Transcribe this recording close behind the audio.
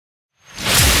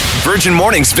Virgin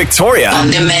Mornings Victoria.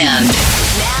 On demand.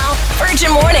 Now,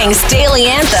 Virgin Mornings Daily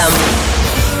Anthem.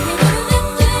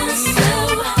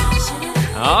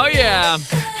 Oh, yeah.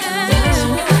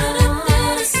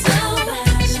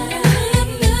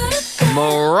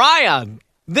 Mariah.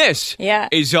 This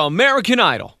is American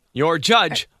Idol. Your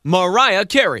judge, Mariah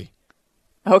Carey.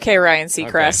 Okay, Ryan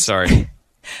Seacrest. Okay, sorry.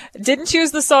 Didn't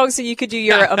choose the song so you could do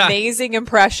your amazing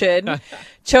impression.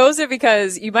 Chose it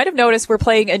because you might have noticed we're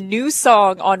playing a new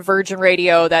song on Virgin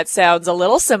Radio that sounds a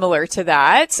little similar to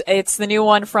that. It's the new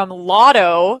one from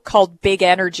Lotto called Big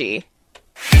Energy.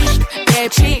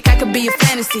 Bad chick, I could be a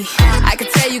fantasy. I could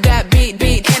tell you got big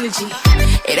energy.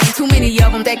 It ain't too many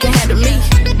of them that can handle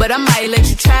me, but I might let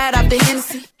you try it off the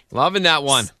Hennessy. Loving that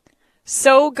one.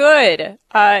 So good.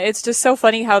 It's just so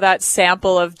funny how that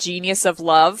sample of Genius of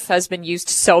Love has been used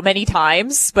so many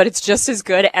times, but it's just as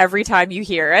good every time you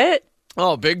hear it.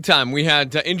 Oh, big time. We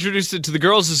had introduced it to the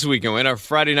girls this weekend. We had our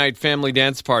Friday night family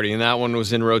dance party, and that one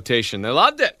was in rotation. They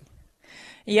loved it.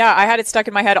 Yeah, I had it stuck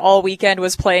in my head all weekend,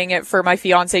 was playing it for my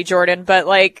fiance Jordan, but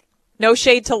like, no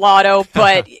shade to Lotto,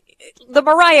 but the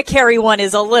Mariah Carey one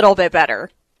is a little bit better.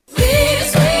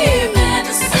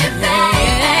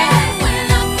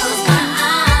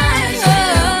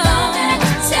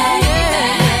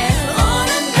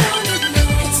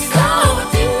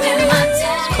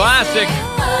 Classic.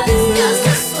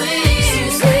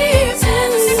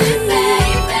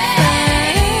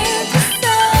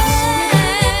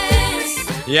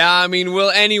 Yeah, I mean, will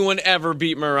anyone ever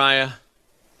beat Mariah?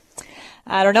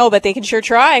 I don't know, but they can sure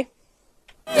try.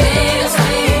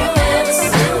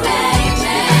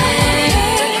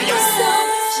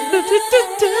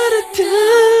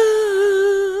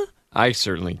 I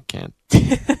certainly can't.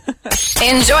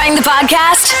 Enjoying the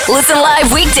podcast? Listen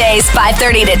live weekdays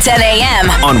 5:30 to 10 a.m.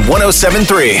 On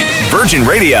 107.3 Virgin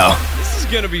Radio. This is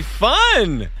going to be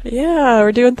fun. Yeah,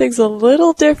 we're doing things a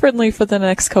little differently for the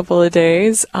next couple of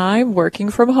days. I'm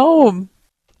working from home.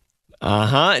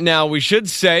 Now, we should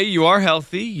say you are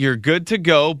healthy, you're good to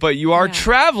go, but you are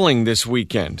traveling this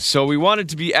weekend, so we wanted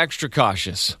to be extra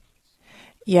cautious.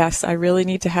 Yes, I really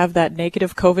need to have that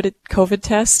negative COVID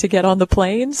test to get on the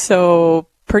plane, so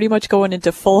pretty much going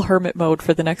into full hermit mode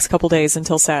for the next couple days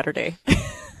until Saturday.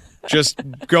 Just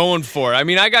going for it. I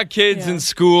mean, I got kids in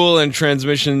school, and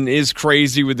transmission is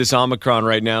crazy with this Omicron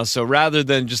right now, so rather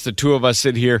than just the two of us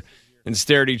sit here and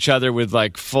stare at each other with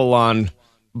like full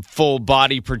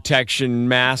body protection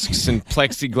masks and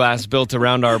plexiglass built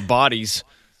around our bodies,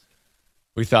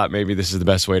 we thought maybe this is the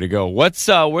best way to go. What's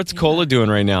Cola doing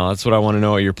right now? That's what I want to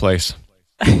know at your place.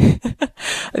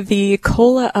 The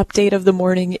Cola update of the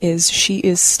morning is she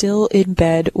is still in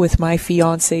bed with my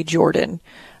fiance Jordan.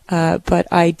 But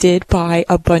I did buy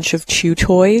a bunch of chew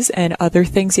toys and other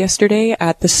things yesterday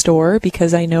at the store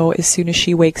because I know as soon as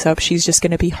she wakes up, she's just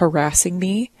going to be harassing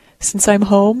me since I'm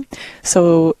home.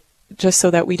 So just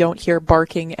so that we don't hear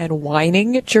barking and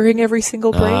whining during every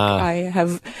single break,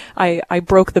 I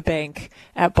broke the bank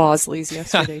at Bosley's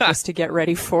yesterday just to get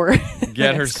ready for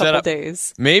get her set up.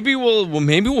 Days. Maybe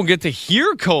we'll get to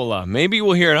hear Cola. Maybe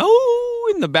we'll hear it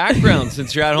in the background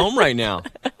since you're at home right now.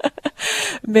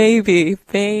 Maybe.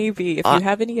 If you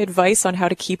have any advice on how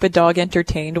to keep a dog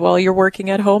entertained while you're working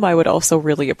at home, I would also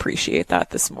really appreciate that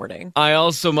this morning. I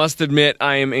also must admit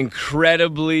I am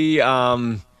incredibly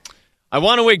I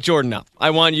want to wake Jordan up. I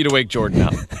want you to wake Jordan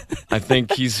up. I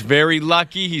think he's very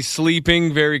lucky. He's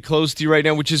sleeping very close to you right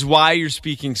now, which is why you're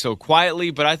speaking so quietly.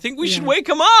 But I think we should wake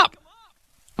him up.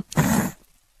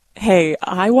 Hey,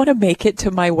 I want to make it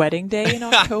to my wedding day in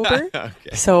October. Okay.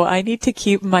 So I need to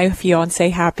keep my fiance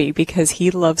happy because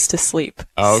he loves to sleep.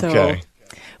 Okay. So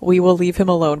we will leave him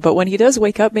alone. But when he does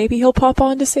wake up, maybe he'll pop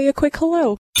on to say a quick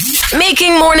hello.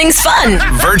 Making mornings fun.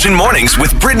 Virgin Mornings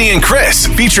with Brittany and Chris,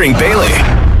 featuring Bailey.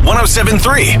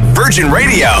 107.3 Virgin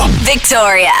Radio.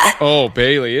 Victoria. Oh,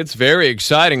 Bailey, it's very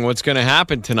exciting what's going to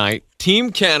happen tonight.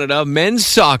 Team Canada men's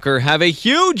soccer have a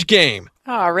huge game.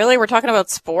 Oh, really? We're talking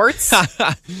about sports?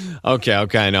 Okay,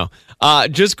 I know.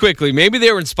 Just quickly, maybe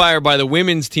they were inspired by the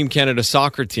women's Team Canada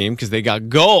soccer team because they got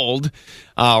gold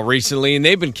recently, and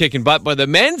they've been kicking butt. But the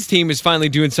men's team is finally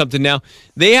doing something now.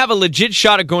 They have a legit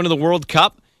shot at going to the World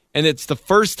Cup, and it's the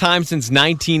first time since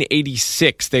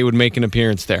 1986 they would make an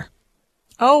appearance there.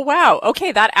 Oh, wow.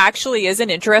 Okay, that actually is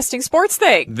an interesting sports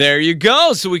thing. There you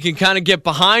go. So we can kind of get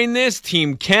behind this.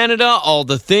 Team Canada, all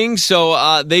the things.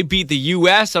 So they beat the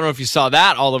U.S. I don't know if you saw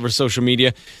that all over social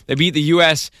media. They beat the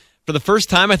U.S. for the first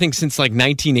time, I think, since like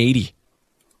 1980.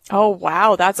 Oh,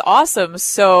 wow. That's awesome.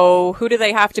 So who do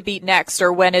they have to beat next,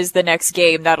 or when is the next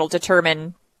game that'll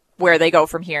determine where they go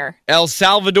from here. El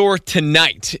Salvador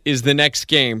tonight is the next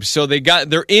game. So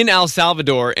they're in El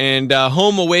Salvador, and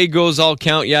home away goes all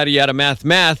count, yada, yada,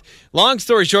 math. Long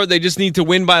story short, they just need to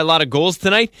win by a lot of goals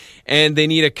tonight, and they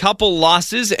need a couple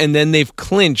losses, and then they've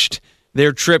clinched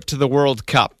their trip to the World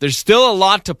Cup. There's still a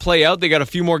lot to play out. They got a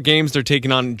few more games. They're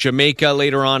taking on Jamaica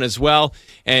later on as well,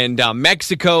 and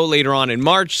Mexico later on in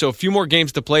March. So a few more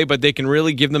games to play, but they can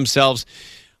really give themselves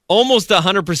almost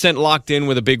 100% locked in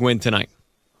with a big win tonight.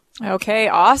 Okay,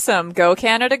 awesome. Go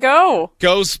Canada, go.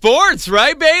 Go sports,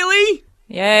 right, Bailey?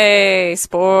 Yay,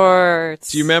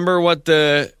 sports. Do you remember what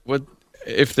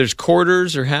if there's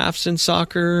quarters or halves in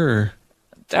soccer?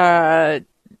 Or?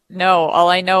 No, all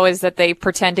I know is that they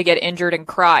pretend to get injured and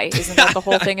cry. Isn't that the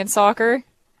whole thing in soccer?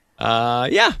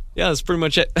 Yeah, that's pretty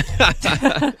much it.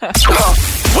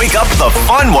 Wake up the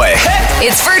fun way.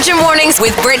 It's Virgin Mornings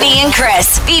with Brittany and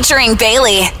Chris, featuring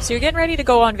Bailey. So you're getting ready to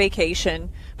go on vacation,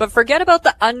 but forget about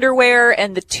the underwear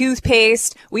and the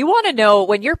toothpaste. We want to know,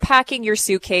 when you're packing your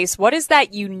suitcase, what is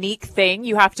that unique thing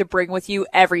you have to bring with you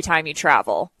every time you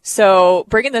travel? So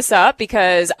bringing this up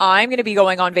because I'm going to be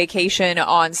going on vacation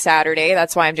on Saturday.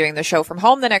 That's why I'm doing the show from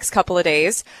home the next couple of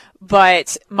days.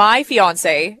 But my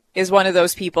fiance is one of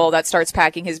those people that starts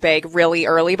packing his bag really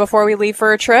early before we leave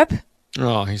for a trip.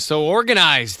 Oh, he's so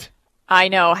organized. I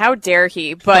know, how dare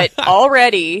he? But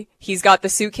already he's got the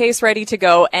suitcase ready to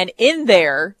go, and in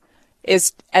there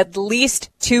is at least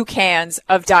 2 cans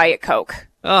of Diet Coke.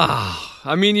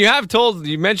 I mean, you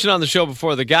mentioned on the show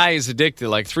before, the guy is addicted,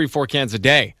 like 3-4 cans a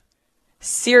day.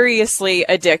 Seriously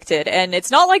addicted. And it's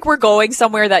not like we're going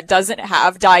somewhere that doesn't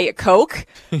have Diet Coke,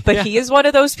 but He is one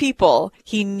of those people.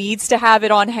 He needs to have it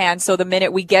on hand so the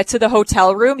minute we get to the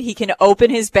hotel room, he can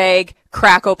open his bag,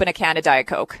 crack open a can of Diet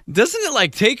Coke. Doesn't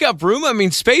it take up room? I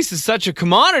mean, space is such a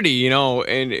commodity,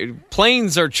 and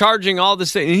planes are charging all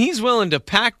this, and he's willing to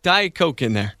pack Diet Coke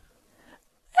in there.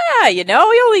 Yeah, you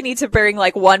only need to bring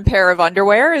 1 pair of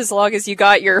underwear as long as you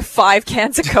got your 5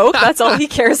 cans of Coke. That's all he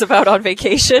cares about on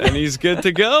vacation. And he's good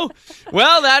to go.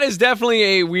 Well, that is definitely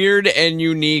a weird and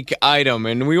unique item.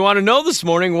 And we want to know this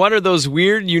morning, what are those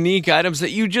weird, unique items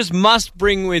that you just must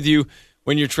bring with you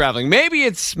when you're traveling? Maybe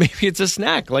it's a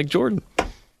snack like Jordan.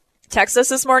 Text us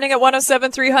this morning at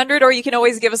 107-300, or you can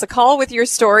always give us a call with your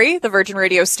story. The Virgin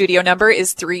Radio studio number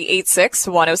is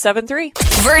 386-1073.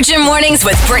 Virgin Mornings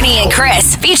with Brittany and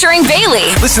Chris, featuring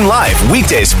Bailey. Listen live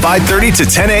weekdays 5:30 to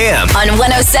 10 a.m. on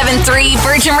 107.3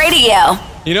 Virgin Radio.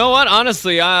 You know what?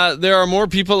 Honestly, there are more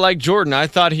people like Jordan. I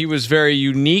thought he was very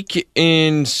unique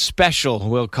and special,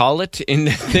 we'll call it, in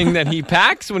the thing that he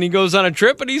packs when he goes on a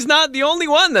trip, but he's not the only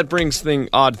one that brings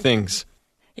odd things.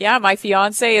 Yeah, my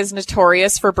fiance is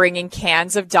notorious for bringing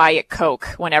cans of Diet Coke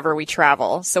whenever we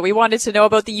travel. So we wanted to know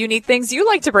about the unique things you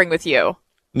like to bring with you.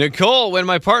 Nicole, when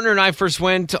my partner and I first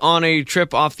went on a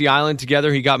trip off the island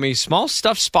together, he got me a small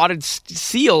stuffed spotted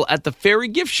seal at the ferry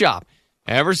gift shop.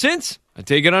 Ever since, I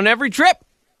take it on every trip.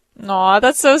 Aw,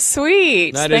 that's so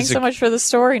sweet. Thanks so much for the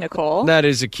story, Nicole. That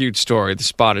is a cute story, the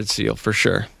spotted seal, for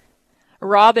sure.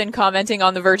 Robin commenting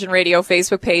on the Virgin Radio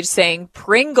Facebook page saying,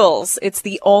 Pringles, it's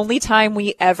the only time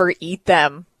we ever eat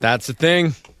them. That's the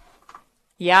thing.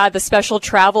 Yeah, the special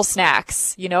travel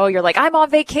snacks. You're like, I'm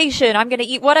on vacation. I'm going to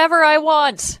eat whatever I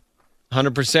want.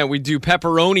 100%. We do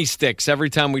pepperoni sticks every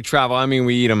time we travel. I mean,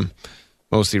 we eat them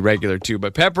mostly regular too,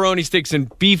 but pepperoni sticks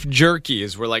and beef jerky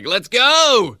is we're like, let's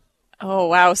go. Oh,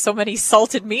 wow. So many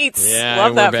salted meats. Yeah,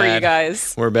 love that bad. For you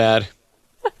guys. We're bad.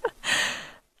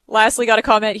 Lastly, got a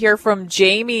comment here from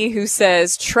Jamie who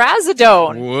says,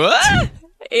 Trazodone. What?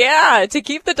 Yeah, to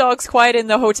keep the dogs quiet in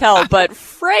the hotel, but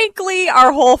frankly,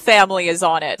 our whole family is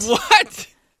on it. What?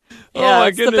 Yeah,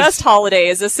 it's the best holiday,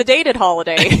 is a sedated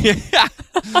holiday. Yeah,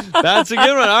 that's a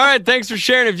good one. All right, thanks for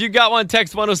sharing. If you got one,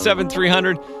 text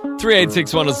 107-300,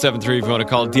 386-1073 if you want to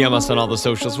call. DM us on all the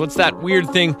socials. What's that weird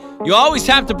thing you always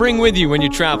have to bring with you when you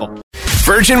travel?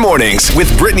 Virgin Mornings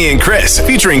with Brittany and Chris,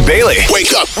 featuring Bailey.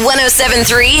 Wake up.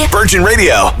 107.3 Virgin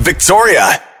Radio,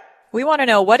 Victoria. We want to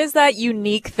know, what is that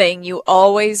unique thing you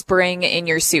always bring in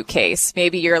your suitcase?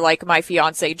 Maybe you're like my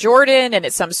fiance Jordan and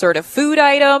it's some sort of food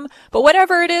item, but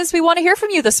whatever it is, we want to hear from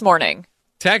you this morning.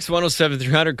 Text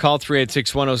 107-300, call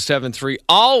 386-1073.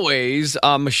 Always,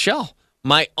 Michelle,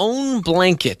 my own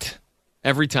blanket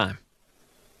every time.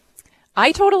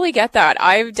 I totally get that.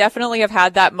 I definitely have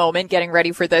had that moment getting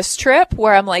ready for this trip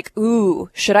where I'm like, ooh,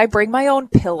 should I bring my own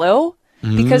pillow?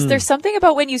 Because there's something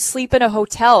about when you sleep in a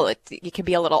hotel, it can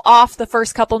be a little off the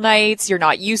first couple nights. You're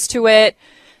not used to it.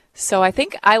 So I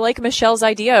think I like Michelle's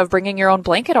idea of bringing your own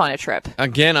blanket on a trip.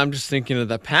 Again, I'm just thinking of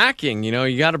the packing.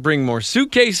 You got to bring more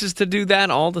suitcases to do that,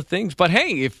 all the things. But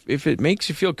hey, if it makes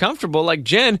you feel comfortable, like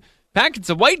Jen, Packets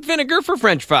of white vinegar for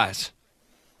French fries.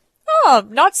 Oh,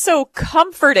 not so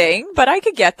comforting, but I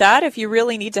could get that. If you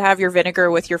really need to have your vinegar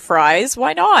with your fries,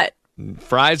 why not?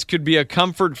 Fries could be a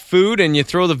comfort food, and you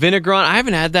throw the vinegar on. I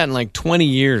haven't had that in like 20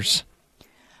 years.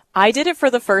 I did it for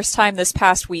the first time this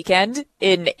past weekend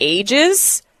in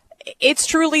ages. It's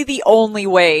truly the only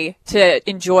way to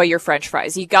enjoy your French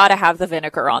fries. You got to have the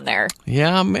vinegar on there.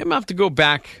 Yeah, I may have to go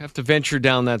back. I have to venture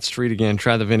down that street again,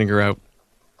 try the vinegar out.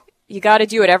 You got to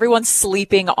do it. Everyone's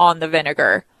sleeping on the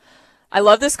vinegar. I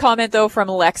love this comment, though, from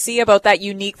Lexi about that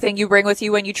unique thing you bring with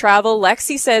you when you travel.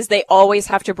 Lexi says they always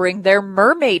have to bring their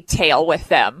mermaid tail with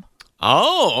them.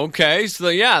 Oh, okay. So,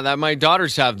 yeah, that my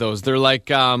daughters have those. They're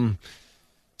like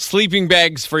sleeping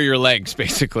bags for your legs,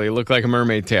 basically. Look like a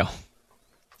mermaid tail.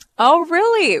 Oh,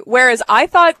 really? Whereas I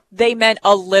thought they meant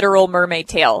a literal mermaid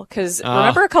tail. Because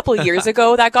remember a couple of years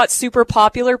ago that got super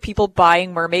popular, people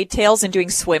buying mermaid tails and doing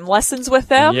swim lessons with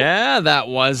them? Yeah, that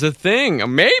was a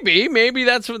thing. Maybe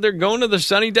that's what they're going to the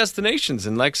sunny destinations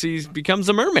and Lexi becomes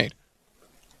a mermaid.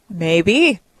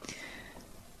 Maybe.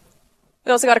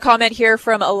 We also got a comment here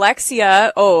from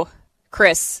Alexia. Oh,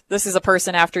 Chris, this is a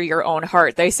person after your own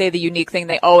heart. They say the unique thing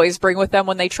they always bring with them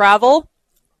when they travel,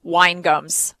 wine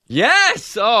gums.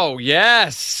 Yes! Oh,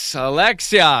 yes.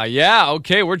 Alexia. Yeah,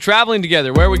 okay. We're traveling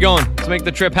together. Where are we going? Let's make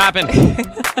the trip happen.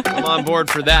 I'm on board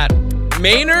for that.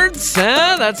 Maynard's?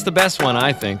 That's the best one,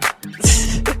 I think.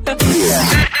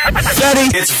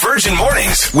 It's Virgin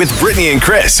Mornings with Brittany and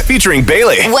Chris, featuring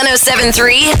Bailey.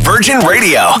 107.3 Virgin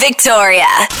Radio. Victoria.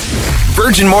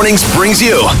 Virgin Mornings brings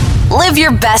you Live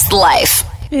your best life.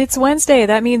 It's Wednesday.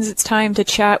 That means it's time to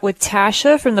chat with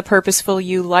Tasha from the Purposeful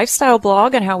You lifestyle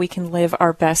blog on how we can live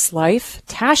our best life.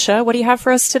 Tasha, what do you have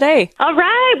for us today? All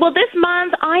right. Well, this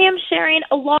month I am sharing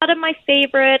a lot of my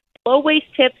favorite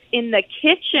low-waste tips in the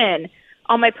kitchen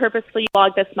on my Purposeful You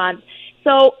blog this month.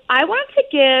 So I wanted to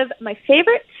give my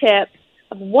favorite tip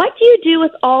of what do you do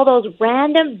with all those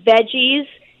random veggies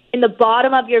in the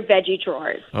bottom of your veggie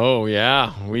drawers. Oh,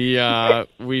 yeah.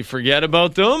 We forget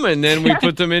about them, and then we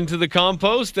put them into the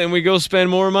compost, and we go spend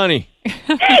more money.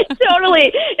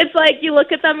 Totally. It's like you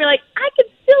look at them, you're like, I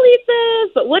could still eat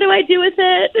this, but what do I do with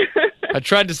it? I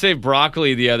tried to save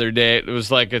broccoli the other day. It was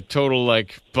like a total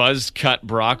buzz cut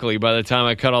broccoli by the time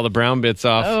I cut all the brown bits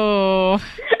off. Oh.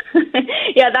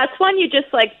 Yeah, that's one you just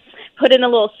put in a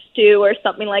little stew or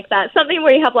something like that. Something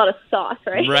where you have a lot of sauce,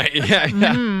 right? Right,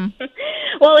 yeah.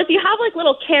 Well, if you have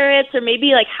little carrots or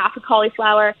maybe half a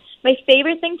cauliflower, my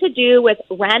favorite thing to do with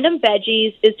random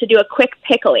veggies is to do a quick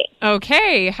pickling.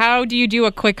 Okay, how do you do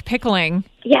a quick pickling?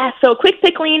 Yeah, so quick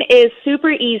pickling is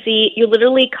super easy. You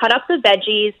literally cut up the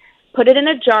veggies, put it in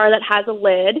a jar that has a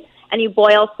lid, and you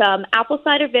boil some apple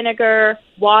cider vinegar,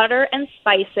 water, and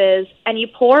spices, and you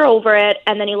pour over it,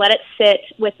 and then you let it sit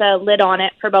with a lid on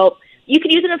it for about, you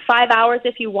could use it in 5 hours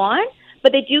if you want,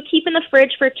 but they do keep in the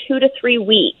fridge for 2 to 3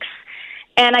 weeks.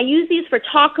 And I use these for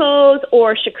tacos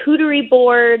or charcuterie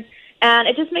boards, and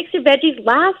it just makes your veggies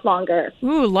last longer.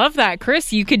 Ooh, love that.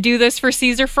 Chris, you could do this for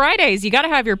Caesar Fridays. You got to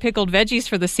have your pickled veggies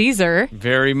for the Caesar.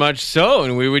 Very much so,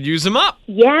 and we would use them up.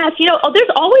 Yes, there's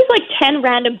always 10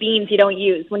 random beans you don't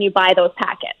use when you buy those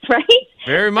packets, right?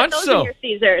 Very much those so. Are your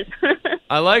Caesars.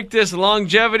 I like this.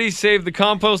 Longevity, save the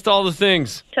compost, all the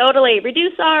things. Totally.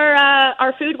 Reduce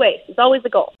our food waste. It's always the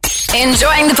goal.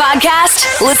 Enjoying the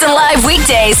podcast? Listen live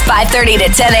weekdays 5:30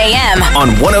 to 10 a.m. on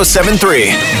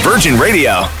 107.3 Virgin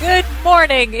Radio. Good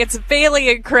morning. It's Bailey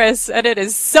and Chris, and it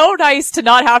is so nice to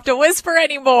not have to whisper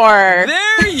anymore.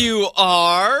 There you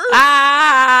are.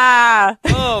 Ah!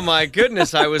 Oh, my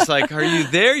goodness. I was like, are you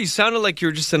there? You sounded like you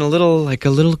were just in a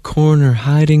little corner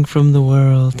hiding from the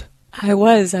world. I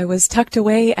was tucked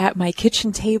away at my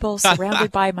kitchen table, surrounded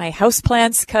by my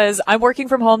houseplants, because I'm working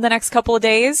from home the next couple of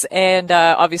days, and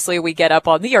obviously we get up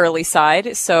on the early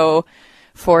side, so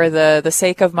for the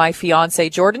sake of my fiance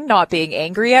Jordan not being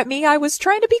angry at me, I was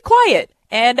trying to be quiet,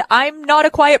 and I'm not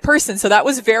a quiet person, so that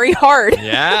was very hard.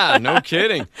 Yeah, no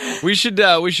kidding. We should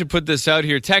put this out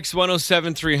here. Text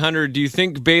 107-300. Do you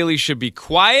think Bailey should be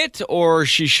quiet, or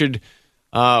she should...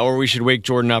 or we should wake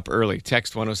Jordan up early.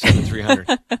 Text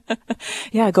 107-300.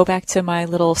 Yeah, go back to my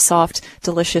little soft,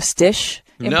 delicious dish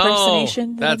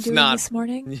impersonation that that's I'm doing not this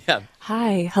morning. Yeah.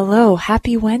 Hi, hello,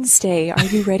 happy Wednesday. Are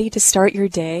you ready to start your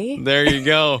day? There you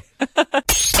go.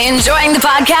 Enjoying the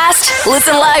podcast?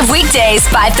 Listen live weekdays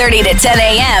 5:30 to 10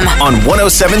 a.m. on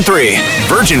 107.3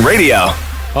 Virgin Radio.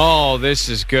 Oh, this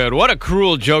is good. What a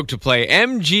cruel joke to play.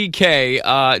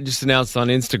 MGK just announced on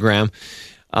Instagram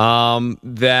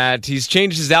that he's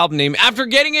changed his album name after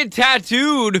getting it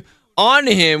tattooed on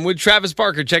him with Travis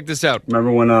Barker. Check this out.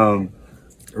 Remember when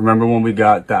Remember when we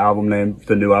got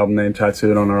the new album name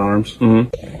tattooed on our arms? Mm-hmm.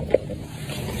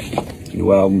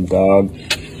 New album, dog.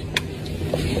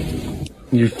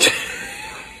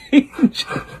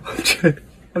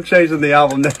 I'm changing the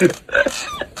album name.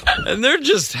 And they're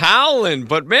just howling,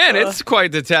 but man, it's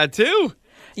quite the tattoo.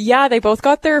 Yeah, they both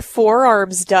got their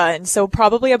forearms done, so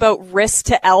probably about wrist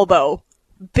to elbow.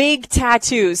 Big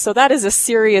tattoos, so that is a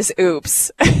serious oops.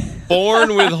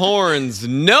 Born with horns,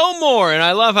 no more. And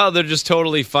I love how they're just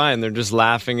totally fine. They're just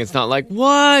laughing. It's not like,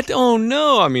 what? Oh,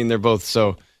 no. I mean, they're both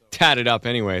so tatted up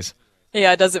anyways.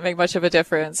 Yeah, it doesn't make much of a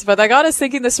difference. But I got us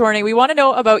thinking this morning, we want to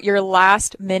know about your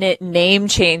last-minute name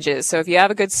changes. So if you have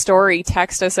a good story,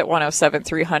 text us at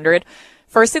 107-300.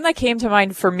 First thing that came to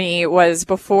mind for me was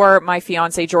before my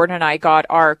fiance Jordan and I got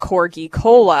our Corgi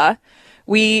Cola,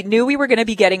 we knew we were going to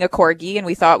be getting a Corgi, and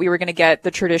we thought we were going to get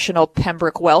the traditional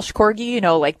Pembroke Welsh Corgi, you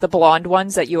know, like the blonde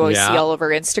ones that you always see all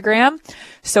over Instagram.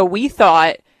 So we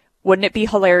thought, wouldn't it be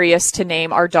hilarious to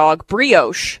name our dog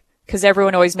Brioche? Because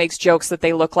everyone always makes jokes that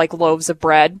they look like loaves of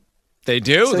bread. They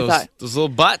do, so those little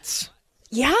butts.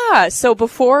 Yeah, so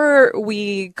before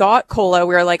we got Cola,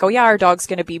 we were like, oh yeah, our dog's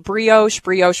going to be Brioche,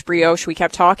 Brioche, Brioche. We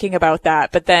kept talking about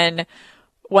that. But then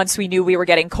once we knew we were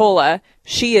getting Cola,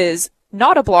 she is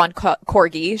not a blonde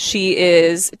Corgi. She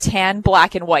is tan,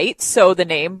 black, and white, so the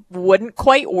name wouldn't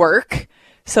quite work.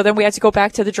 So then we had to go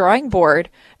back to the drawing board,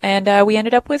 and we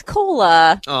ended up with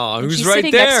Cola. Oh, who's she's right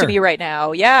sitting there? next to me right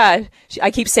now. Yeah,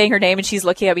 I keep saying her name, and she's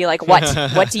looking at me like,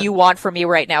 what? What do you want from me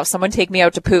right now? Someone take me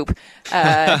out to poop.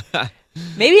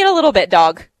 Maybe in a little bit,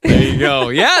 dog. There you go.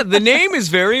 Yeah, the name is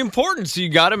very important, so you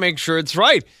got to make sure it's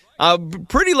right.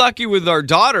 Pretty lucky with our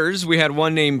daughters. We had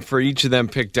one name for each of them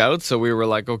picked out, so we were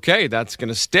like, okay, that's going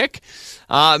to stick.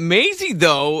 Maisie,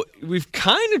 though, we've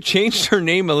kind of changed her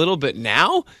name a little bit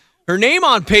now. Her name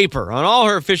on paper, on all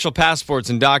her official passports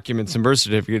and documents and birth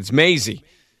certificates, Maisie.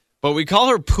 But we call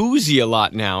her Poozie a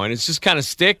lot now, and it's just kind of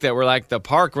stick that we're like the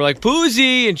park. We're like,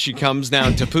 Poozie, and she comes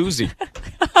down to Poozie.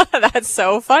 That's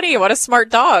so funny. What a smart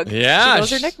dog. Yeah. She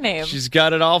knows her nickname. She's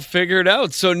got it all figured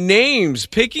out. So names,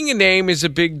 picking a name is a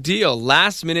big deal.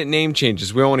 Last-minute name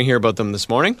changes. We want to hear about them this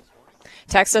morning.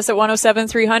 Text us at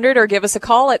 107-300 or give us a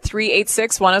call at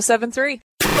 386-1073.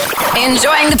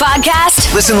 Enjoying the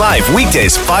podcast? Listen live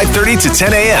weekdays 5:30 to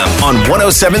 10 a.m. on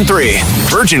 107.3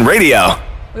 Virgin Radio.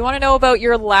 We want to know about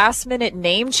your last-minute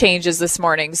name changes this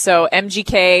morning. So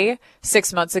MGK,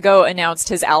 6 months ago, announced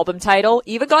his album title,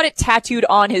 even got it tattooed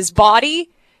on his body.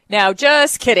 Now,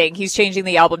 just kidding. He's changing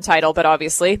the album title, but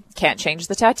obviously can't change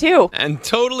the tattoo. And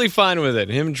totally fine with it.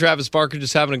 Him and Travis Barker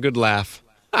just having a good laugh.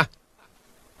 Ha.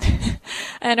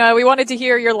 And we wanted to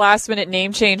hear your last-minute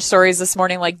name change stories this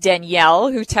morning, like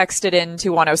Danielle, who texted in to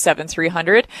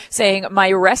 107-300, saying,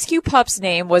 my rescue pup's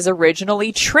name was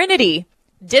originally Trinity.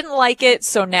 Didn't like it,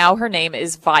 so now her name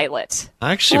is Violet.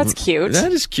 Actually, that's cute.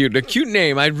 That is cute. A cute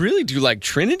name. I really do like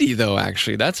Trinity, though,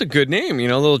 actually. That's a good name. You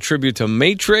know, a little tribute to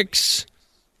Matrix.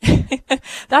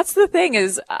 That's the thing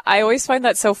is, I always find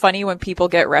that so funny when people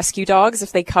get rescue dogs,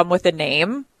 if they come with a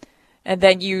name, and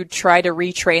then you try to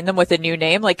retrain them with a new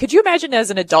name. Like, could you imagine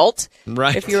as an adult,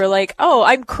 right, if you were like, oh,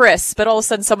 I'm Chris, but all of a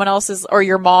sudden someone else is, or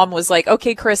your mom was like,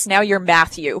 okay, Chris, now you're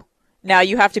Matthew. Now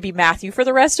you have to be Matthew for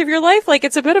the rest of your life? Like,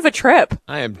 it's a bit of a trip.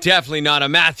 I am definitely not a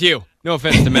Matthew. No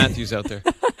offense to Matthews out there.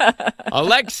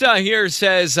 Alexa here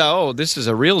says, oh, this is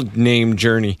a real name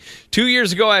journey. 2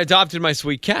 years ago, I adopted my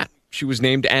sweet cat. She was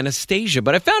named Anastasia,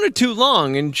 but I found it too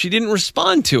long, and she didn't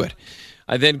respond to it.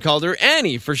 I then called her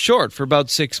Annie for short for about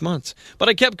 6 months. But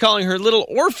I kept calling her Little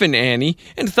Orphan Annie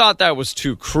and thought that was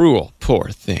too cruel. Poor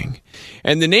thing.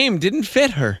 And the name didn't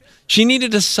fit her. She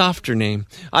needed a softer name.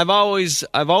 I've always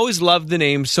loved the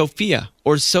name Sophia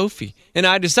or Sophie, and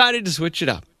I decided to switch it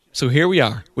up. So here we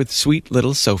are with sweet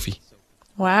little Sophie.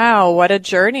 Wow, what a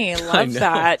journey. Love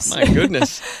that. My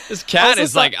goodness. This cat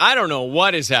is like, I don't know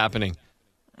what is happening.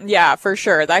 Yeah, for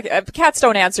sure. Cats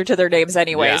don't answer to their names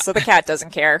anyway, so the cat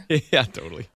doesn't care. Yeah,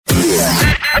 totally.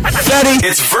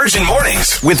 It's Virgin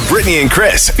Mornings with Brittany and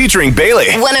Chris, featuring Bailey.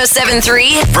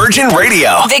 107.3 Virgin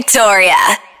Radio. Victoria.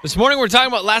 This morning we're talking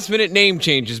about last-minute name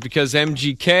changes because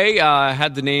MGK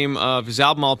had the name of his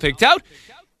album all picked out,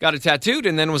 got it tattooed,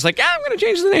 and then was like, I'm going to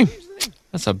change the name.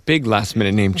 That's a big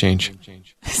last-minute name change.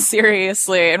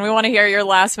 Seriously, and we want to hear your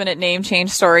last-minute name change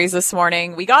stories this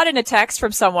morning. We got in a text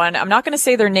from someone. I'm not going to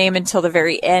say their name until the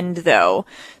very end, though.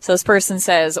 So this person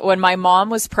says, when my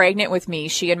mom was pregnant with me,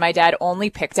 she and my dad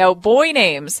only picked out boy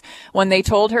names. When they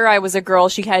told her I was a girl,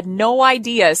 she had no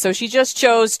idea, so she just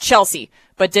chose Chelsea.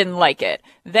 but didn't like it.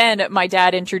 Then my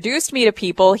dad introduced me to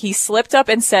people. He slipped up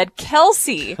and said,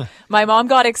 Kelsey. My mom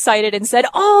got excited and said,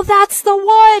 oh, that's the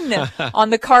one. On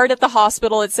the card at the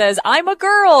hospital, it says, I'm a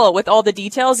girl, with all the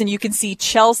details, and you can see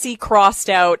Chelsea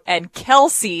crossed out and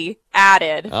Kelsey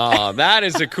added. Oh, that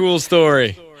is a cool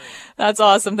story. That's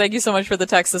awesome. Thank you so much for the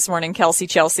text this morning,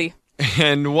 Chelsea.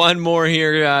 And one more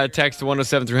here, text to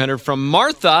 107-300 from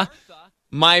Martha.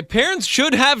 My parents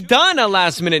should have done a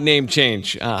last-minute name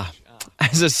change.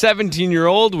 As a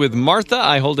 17-year-old with Martha,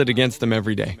 I hold it against them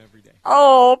every day.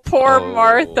 Oh, poor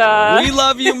Martha. We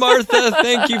love you, Martha.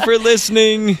 Thank you for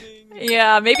listening.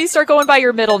 Yeah, maybe start going by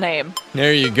your middle name.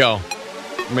 There you go.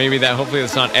 Maybe hopefully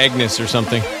that's not Agnes or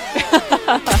something.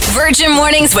 Virgin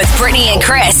Mornings with Brittany and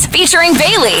Chris, featuring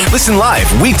Bailey. Listen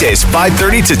live weekdays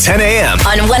 5:30 to 10 a.m.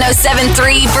 on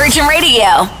 107.3 Virgin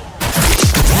Radio.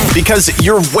 Because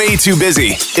you're way too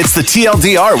busy. It's the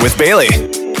TLDR with Bailey.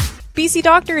 BC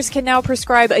doctors can now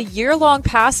prescribe a year-long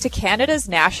pass to Canada's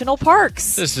national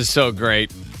parks. This is so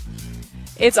great.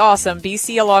 It's awesome.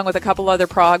 BC, along with a couple other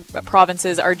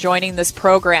provinces, are joining this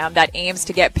program that aims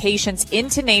to get patients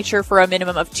into nature for a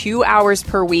minimum of 2 hours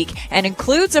per week and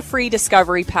includes a free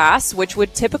Discovery Pass, which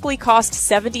would typically cost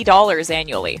 $70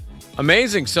 annually.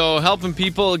 Amazing. So helping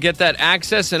people get that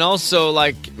access, and also,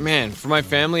 man, for my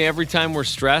family, every time we're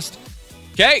stressed,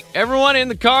 okay, everyone in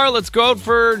the car, let's go out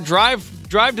for drive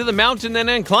to the mountain and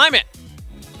then climb it.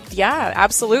 Yeah,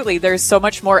 absolutely. There's so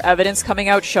much more evidence coming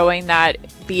out showing that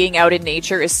being out in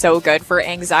nature is so good for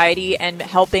anxiety and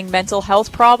helping mental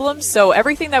health problems. So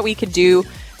everything that we can do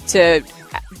to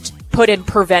put in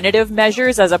preventative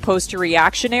measures as opposed to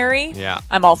reactionary,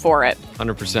 I'm all for it.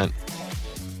 100%.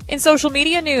 In social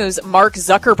media news, Mark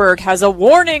Zuckerberg has a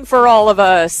warning for all of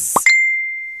us.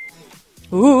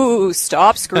 Ooh,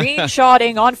 stop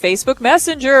screenshotting on Facebook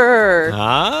Messenger.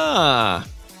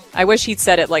 I wish he'd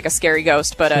said it like a scary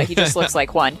ghost, but he just looks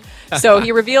like one. So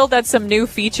he revealed that some new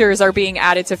features are being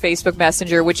added to Facebook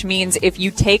Messenger, which means if you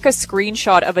take a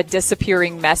screenshot of a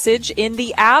disappearing message in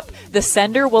the app, the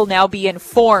sender will now be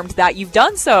informed that you've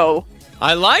done so.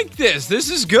 I like this. This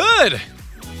is good.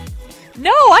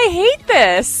 No, I hate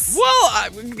this. Well,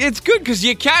 it's good because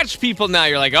you catch people now.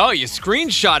 You're like, oh, you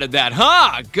screenshotted that,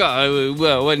 huh?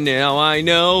 Well, now I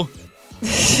know.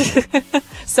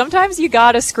 Sometimes you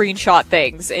gotta screenshot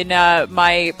things. In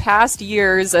my past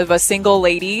years of a single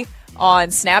lady on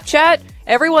Snapchat,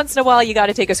 every once in a while you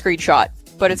gotta take a screenshot.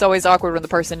 But it's always awkward when the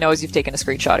person knows you've taken a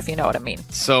screenshot, if you know what I mean.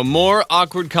 So more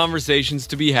awkward conversations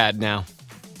to be had now.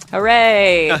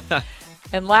 Hooray!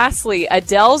 And lastly,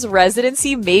 Adele's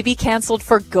residency may be canceled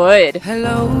for good.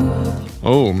 Hello.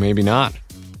 Oh, maybe not.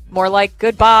 More like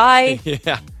goodbye.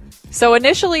 Yeah. So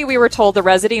initially we were told the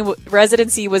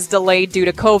residency was delayed due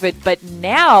to COVID, but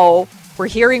now we're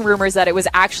hearing rumors that it was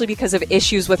actually because of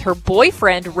issues with her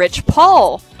boyfriend, Rich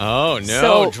Paul. Oh,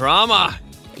 no. Drama.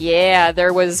 Yeah,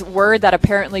 there was word that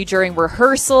apparently during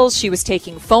rehearsals she was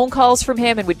taking phone calls from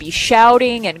him and would be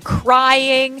shouting and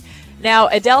crying. Now,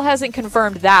 Adele hasn't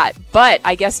confirmed that, but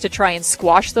I guess to try and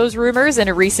squash those rumors, in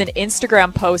a recent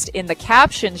Instagram post in the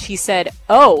caption, she said,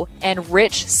 oh, and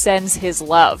Rich sends his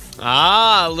love.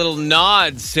 A little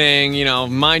nod saying,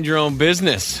 mind your own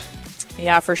business.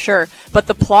 Yeah, for sure. But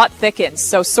the plot thickens.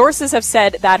 So sources have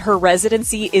said that her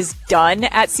residency is done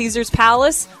at Caesar's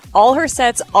Palace. All her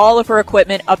sets, all of her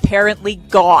equipment apparently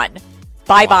gone.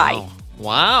 Bye-bye.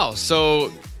 Wow.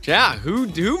 So, yeah,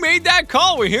 who made that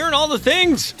call? We're hearing all the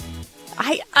things.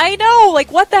 I know,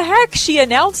 what the heck? She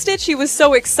announced it, she was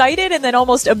so excited, and then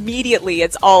almost immediately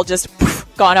it's all just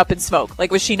gone up in smoke.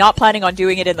 Was she not planning on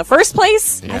doing it in the first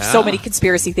place? Yeah. I have so many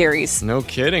conspiracy theories. No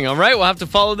kidding. All right, we'll have to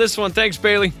follow this one. Thanks,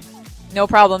 Bailey. No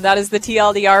problem. That is the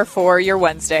TLDR for your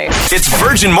Wednesday. It's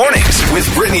Virgin Mornings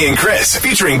with Brittany and Chris,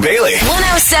 featuring Bailey.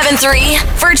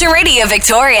 107.3 Virgin Radio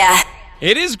Victoria.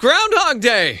 It is Groundhog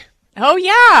Day. Oh,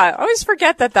 yeah. I always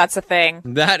forget that that's a thing.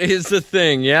 That is the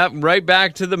thing. Yep. Right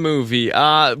back to the movie.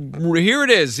 Here it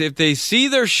is. If they see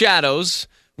their shadows,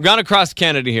 we've gone across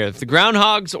Canada here. If the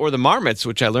groundhogs or the marmots,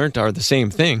 which I learned are the same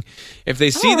thing, if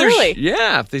they see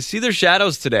if they see their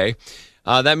shadows today,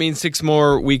 that means 6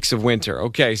 more weeks of winter.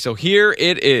 Okay, so here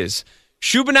it is.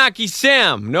 Shubenacadie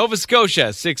Sam, Nova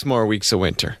Scotia, 6 more weeks of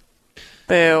winter.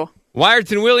 Boo.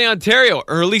 Wyerton Willie, Ontario,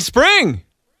 early spring.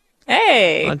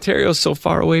 Hey. Ontario's so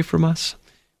far away from us.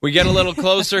 We get a little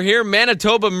closer here.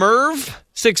 Manitoba Merv,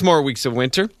 6 more weeks of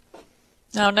winter.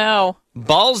 Oh, no.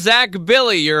 Balzac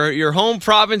Billy, your home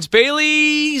province,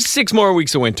 Bailey, 6 more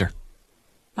weeks of winter.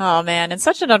 Oh, man. And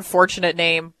such an unfortunate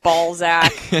name,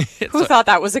 Balzac. Who thought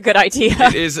that was a good idea?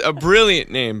 It is a brilliant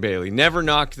name, Bailey. Never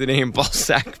knock the name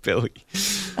Balzac Billy.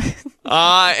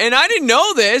 And I didn't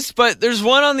know this, but there's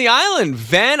one on the island,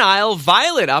 Van Isle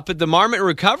Violet, up at the Marmot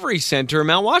Recovery Center in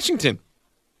Mount Washington.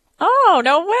 Oh,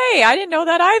 no way. I didn't know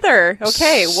that either.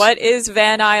 Okay, what is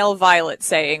Van Isle Violet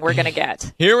saying we're going to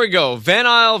get? Here we go. Van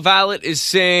Isle Violet is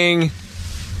saying...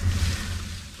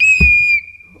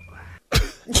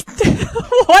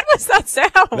 What was that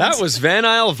sound? That was Van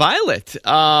Isle Violet.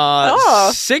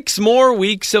 6 more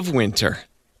weeks of winter.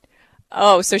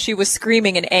 Oh, so she was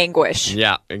screaming in anguish.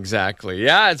 Yeah, exactly.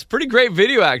 Yeah, it's a pretty great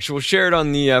video, actually. We'll share it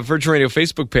on the Virgin Radio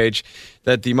Facebook page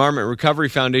that the Marmot Recovery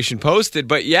Foundation posted.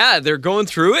 But yeah, they're going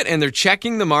through it, and they're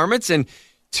checking the marmots, and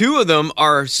 2 of them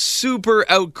are super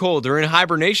out cold. They're in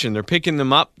hibernation. They're picking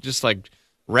them up just like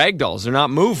ragdolls. They're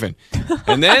not moving.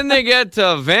 And then they get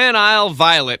Van Isle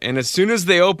Violet, and as soon as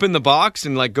they open the box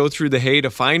and like go through the hay to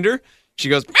find her, she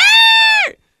goes...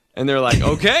 And they're like,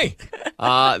 okay,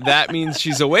 that means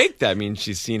she's awake. That means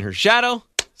she's seen her shadow.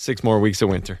 6 more weeks of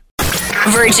winter.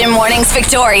 Virgin Mornings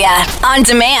Victoria, on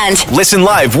demand. Listen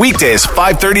live weekdays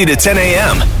 5:30 to 10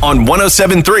 a.m. on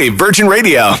 107.3 Virgin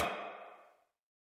Radio.